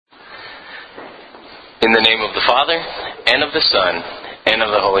In the name of the Father, and of the Son, and of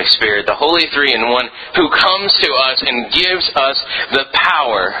the Holy Spirit, the Holy Three in One, who comes to us and gives us the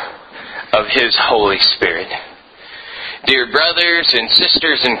power of His Holy Spirit. Dear brothers and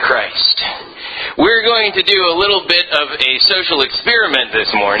sisters in Christ, we're going to do a little bit of a social experiment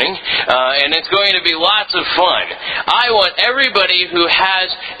this morning, and it's going to be lots of fun. I want everybody who has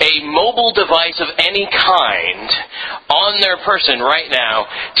a mobile device of any kind on their person right now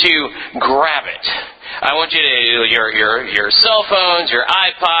to grab it. I want you to, your cell phones, your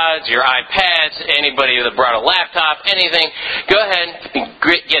iPods, your iPads, anybody that brought a laptop, anything, go ahead and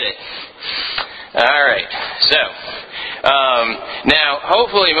get it. All right, so now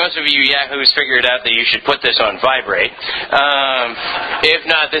hopefully most of you yahoos figured out that you should put this on vibrate. If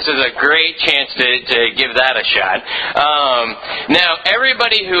not, this is a great chance to give that a shot. Now,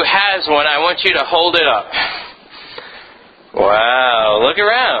 everybody who has one, I want you to hold it up. Wow, look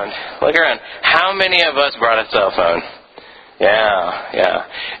around. How many of us brought a cell phone? Yeah.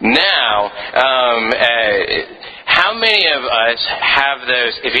 Now, how many of us have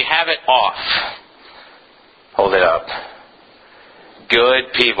those, if you have it off, hold it up.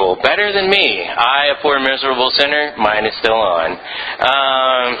 Good people. Better than me. I, a poor miserable sinner, mine is still on.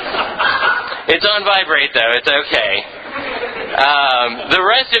 It's on vibrate though, it's okay. The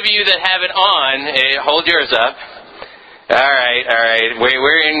rest of you that have it on, hold yours up. All right.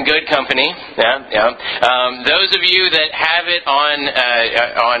 We're in good company. Yeah. Those of you that have it on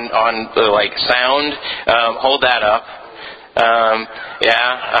like sound, hold that up.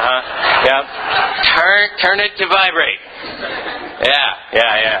 Turn it to vibrate.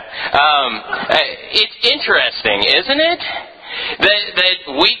 Yeah. It's interesting, isn't it? That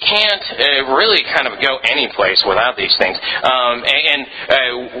we can't really kind of go any place without these things. And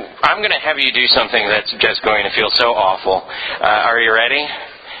I'm going to have you do something that's just going to feel so awful. Are you ready?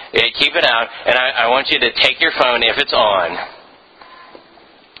 Yeah, keep it out. And I want you to take your phone if it's on.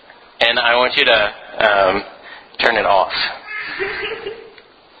 And I want you to turn it off.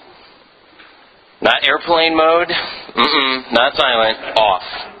 Not airplane mode. Not silent. Off.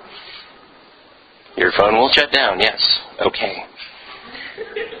 Your phone will shut down. Yes. Okay.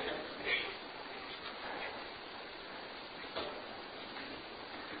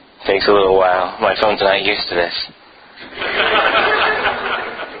 Takes a little while. My phone's not used to this.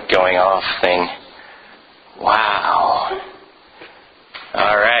 Going off thing. Wow.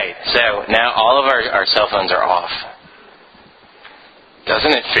 All right. So now all of our cell phones are off.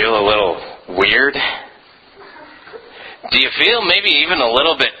 Doesn't it feel a little weird? Do you feel maybe even a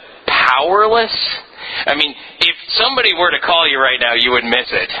little bit powerless? I mean, if somebody were to call you right now, you would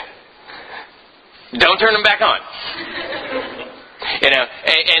miss it. Don't turn them back on. You know,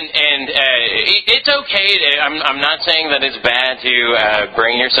 and it's okay. I'm not saying that it's bad to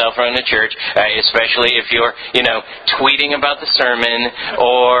bring your cell phone to church, especially if you're, tweeting about the sermon,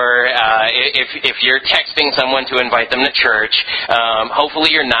 or if you're texting someone to invite them to church.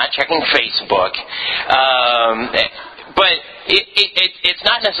 Hopefully, you're not checking Facebook. But it's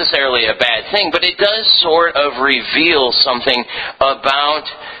not necessarily a bad thing, but it does sort of reveal something about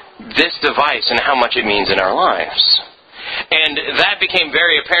this device and how much it means in our lives. And that became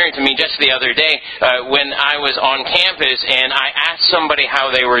very apparent to me just the other day when I was on campus and I asked somebody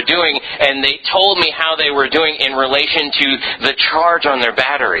how they were doing, and they told me how they were doing in relation to the charge on their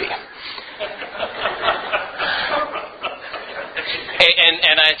battery.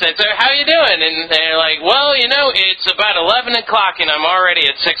 And I said, so how you doing? And they're like, well, it's about 11 o'clock and I'm already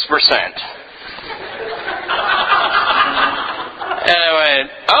at 6%. And I went,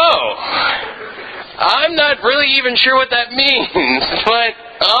 oh, I'm not really even sure what that means, but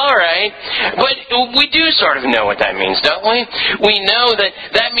all right. But we do sort of know what that means, don't we? We know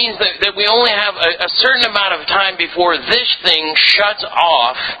that means that we only have a certain amount of time before this thing shuts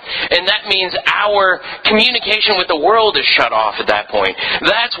off, and that means our communication with the world is shut off at that point.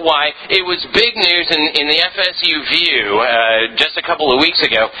 That's why it was big news in the FSU View just a couple of weeks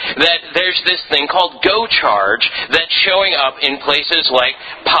ago that there's this thing called GoCharge that's showing up in places like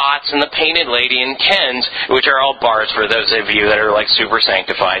Potts and the Painted Lady and Ken's, which are all bars for those of you that are like super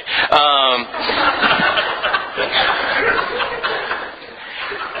sanctified.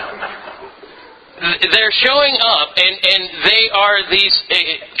 They're showing up, and they are these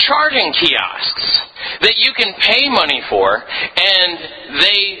charging kiosks that you can pay money for, and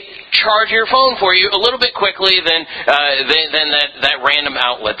they charge your phone for you a little bit quickly than that random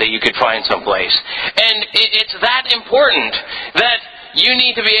outlet that you could find someplace. And it's that important that you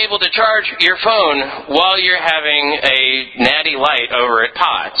need to be able to charge your phone while you're having a natty light over at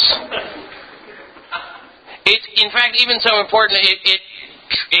Potts. It's, in fact, even so important,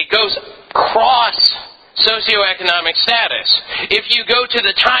 it goes cross socioeconomic status. If you go to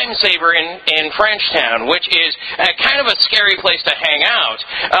the Time Saver in Frenchtown, which is kind of a scary place to hang out,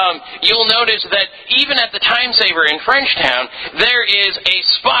 you'll notice that even at the Time Saver in Frenchtown, there is a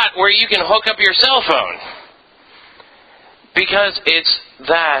spot where you can hook up your cell phone. Because it's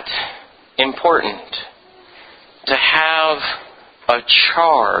that important to have a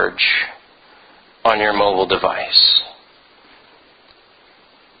charge on your mobile device.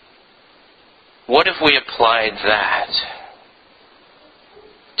 What if we applied that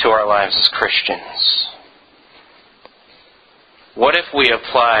to our lives as Christians? What if we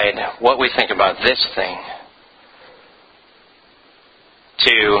applied what we think about this thing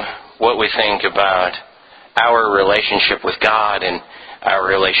to what we think about our relationship with God and our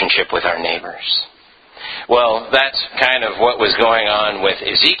relationship with our neighbors? Well, that's kind of what was going on with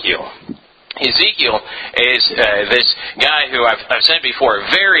Ezekiel. Ezekiel is this guy who I've said before,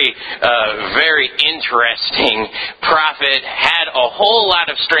 very interesting prophet, had a whole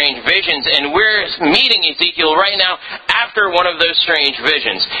lot of strange visions, and we're meeting Ezekiel right now after one of those strange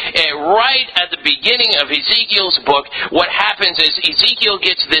visions. Right at the beginning of Ezekiel's book, what happens is Ezekiel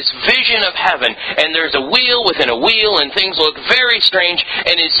gets this vision of heaven, and there's a wheel within a wheel, and things look very strange,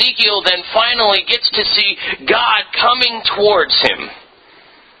 and Ezekiel then finally gets to see God coming towards him.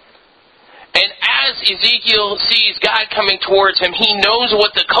 And as Ezekiel sees God coming towards him, he knows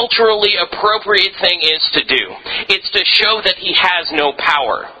what the culturally appropriate thing is to do. It's to show that he has no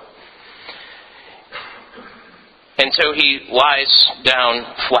power. And so he lies down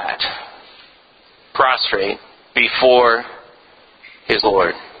flat, prostrate before his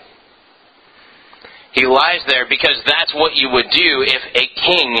Lord. He lies there because that's what you would do if a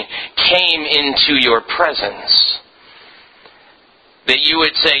king came into your presence. That you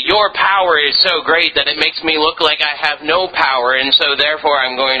would say, your power is so great that it makes me look like I have no power, and so therefore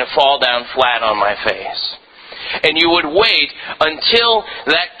I'm going to fall down flat on my face. And you would wait until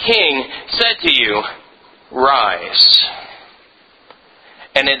that king said to you, rise.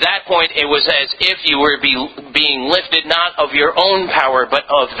 And at that point it was as if you were being lifted not of your own power, but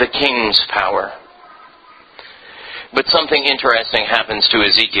of the king's power. But something interesting happens to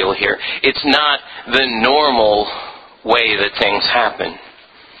Ezekiel here. It's not the normal way that things happen.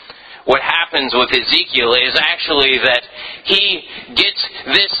 What happens with Ezekiel is actually that he gets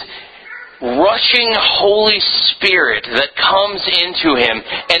this rushing Holy Spirit that comes into him,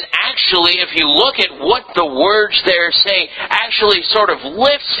 and actually, if you look at what the words there say, actually sort of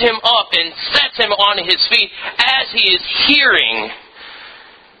lifts him up and sets him on his feet as he is hearing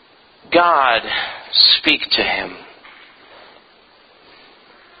God speak to him.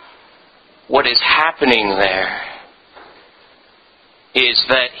 What is happening there is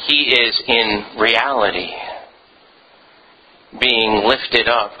that he is in reality being lifted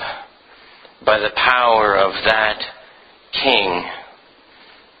up by the power of that king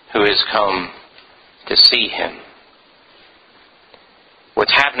who has come to see him.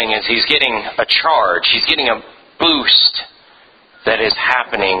 What's happening is he's getting a charge, he's getting a boost that is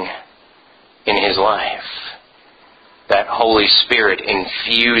happening in his life. That Holy Spirit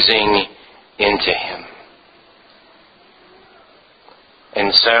infusing into him.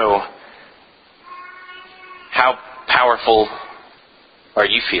 And so, how powerful are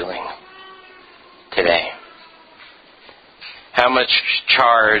you feeling today? How much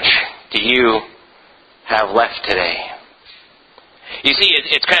charge do you have left today? You see,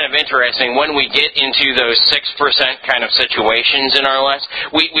 it's kind of interesting. When we get into those 6% kind of situations in our lives,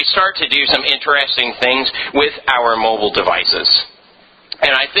 we start to do some interesting things with our mobile devices.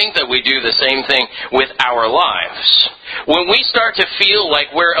 And I think that we do the same thing with our lives. When we start to feel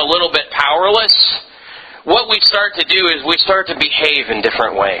like we're a little bit powerless, what we start to do is we start to behave in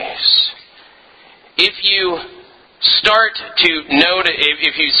different ways. If you start to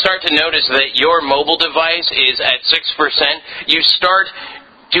notice that your mobile device is at 6%, you start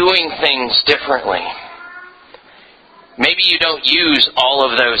doing things differently. Maybe you don't use all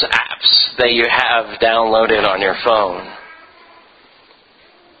of those apps that you have downloaded on your phone.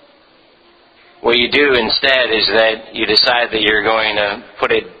 What you do instead is that you decide that you're going to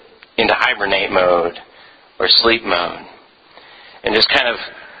put it into hibernate mode or sleep mode and just kind of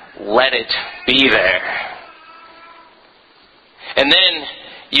let it be there. And then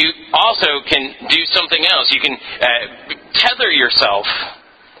you also can do something else. You can tether yourself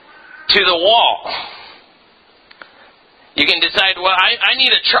to the wall. You can decide, well, I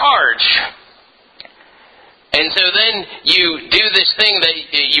need a charge. And so then you do this thing that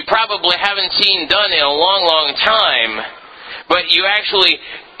you probably haven't seen done in a long, long time, but you actually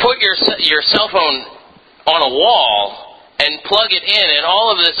put your cell phone on a wall and plug it in, and all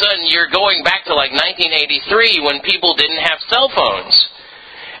of a sudden you're going back to like 1983 when people didn't have cell phones.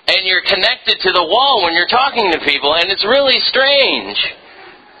 And you're connected to the wall when you're talking to people, and it's really strange.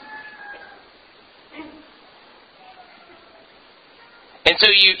 And so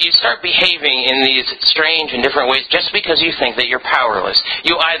you start behaving in these strange and different ways just because you think that you're powerless.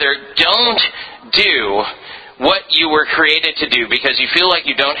 You either don't do what you were created to do because you feel like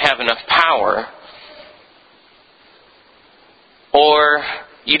you don't have enough power, or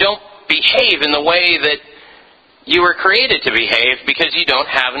you don't behave in the way that you were created to behave because you don't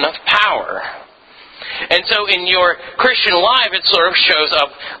have enough power. And so in your Christian life, it sort of shows up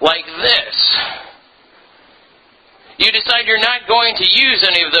like this. You decide you're not going to use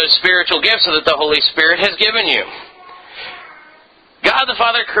any of those spiritual gifts that the Holy Spirit has given you. God the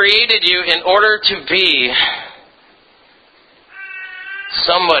Father created you in order to be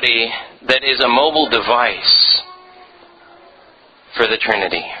somebody that is a mobile device for the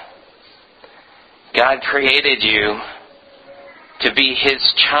Trinity. God created you to be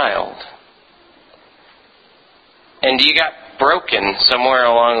His child. And you got broken somewhere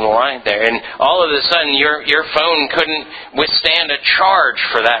along the line there. And all of a sudden your phone couldn't withstand a charge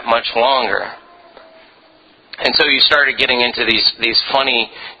for that much longer. And so you started getting into these funny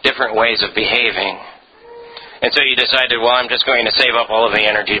different ways of behaving. And so you decided, well, I'm just going to save up all of the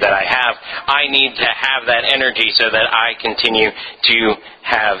energy that I have. I need to have that energy so that I continue to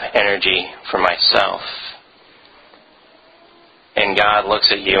have energy for myself. And God looks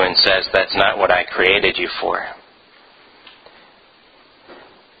at you and says, that's not what I created you for.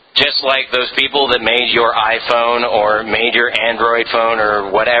 Just like those people that made your iPhone or made your Android phone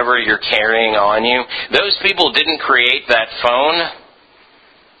or whatever you're carrying on you, those people didn't create that phone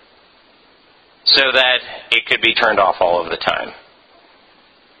so that it could be turned off all of the time.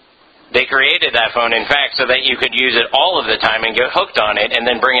 They created that phone, in fact, so that you could use it all of the time and get hooked on it and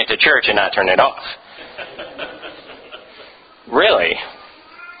then bring it to church and not turn it off. Really?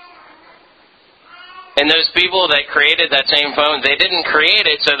 And those people that created that same phone, they didn't create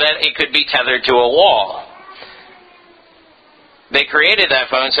it so that it could be tethered to a wall. They created that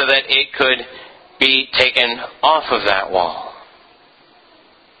phone so that it could be taken off of that wall.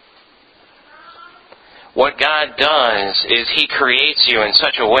 What God does is He creates you in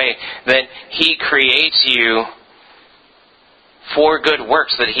such a way that He creates you for good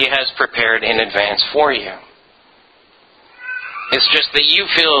works that He has prepared in advance for you. It's just that you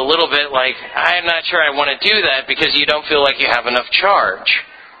feel a little bit like, I'm not sure I want to do that because you don't feel like you have enough charge.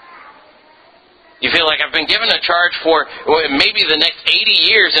 You feel like I've been given a charge for maybe the next 80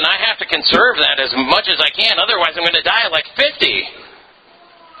 years and I have to conserve that as much as I can, otherwise I'm going to die at like 50.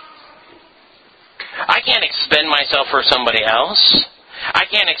 I can't expend myself for somebody else. I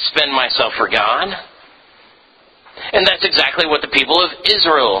can't expend myself for God. And that's exactly what the people of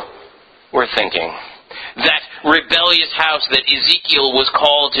Israel were thinking. That rebellious house that Ezekiel was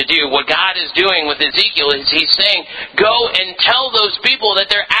called to do. What God is doing with Ezekiel is He's saying, go and tell those people that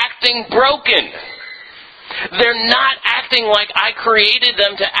they're acting broken. They're not acting like I created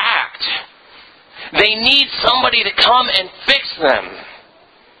them to act. They need somebody to come and fix them.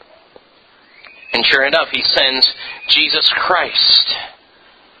 And sure enough, He sends Jesus Christ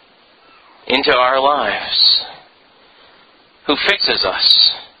into our lives, who fixes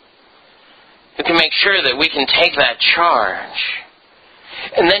us, who can make sure that we can take that charge.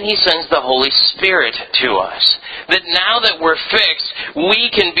 And then He sends the Holy Spirit to us, that now that we're fixed, we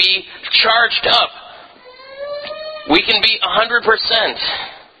can be charged up. We can be 100%.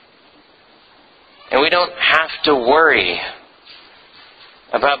 And we don't have to worry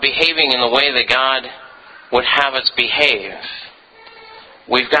about behaving in the way that God would have us behave.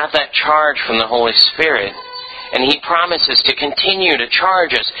 We've got that charge from the Holy Spirit, and He promises to continue to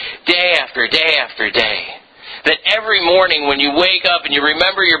charge us day after day after day. That every morning when you wake up and you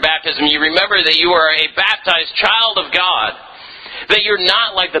remember your baptism, you remember that you are a baptized child of God. That you're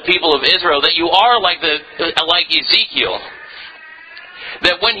not like the people of Israel, that you are like Ezekiel.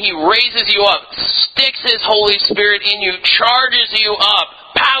 That when He raises you up, sticks His Holy Spirit in you, charges you up,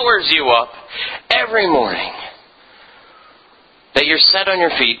 powers you up every morning, that you're set on your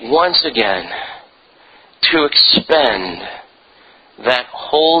feet once again to expend that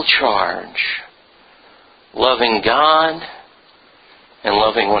whole charge, loving God and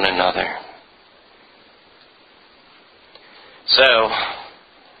loving one another. So,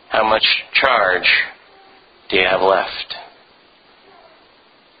 how much charge do you have left?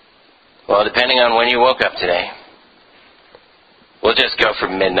 Well, depending on when you woke up today, we'll just go for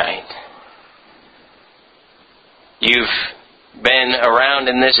midnight. You've been around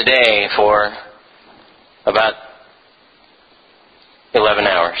in this day for about 11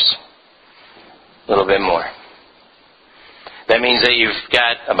 hours. A little bit more. That means that you've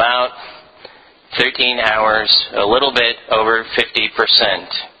got about 13 hours, a little bit over 50%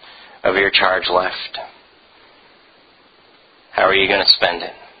 of your charge left. How are you going to spend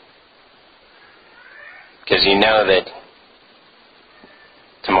it? Because you know that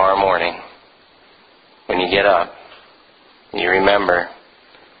tomorrow morning, when you get up, you remember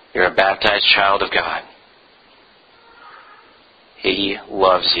you're a baptized child of God. He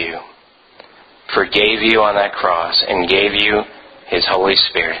loves you, forgave you on that cross, and gave you His Holy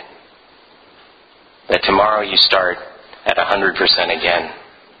Spirit. That tomorrow you start at 100% again.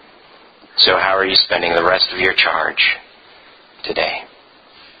 So how are you spending the rest of your charge today?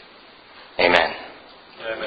 Amen.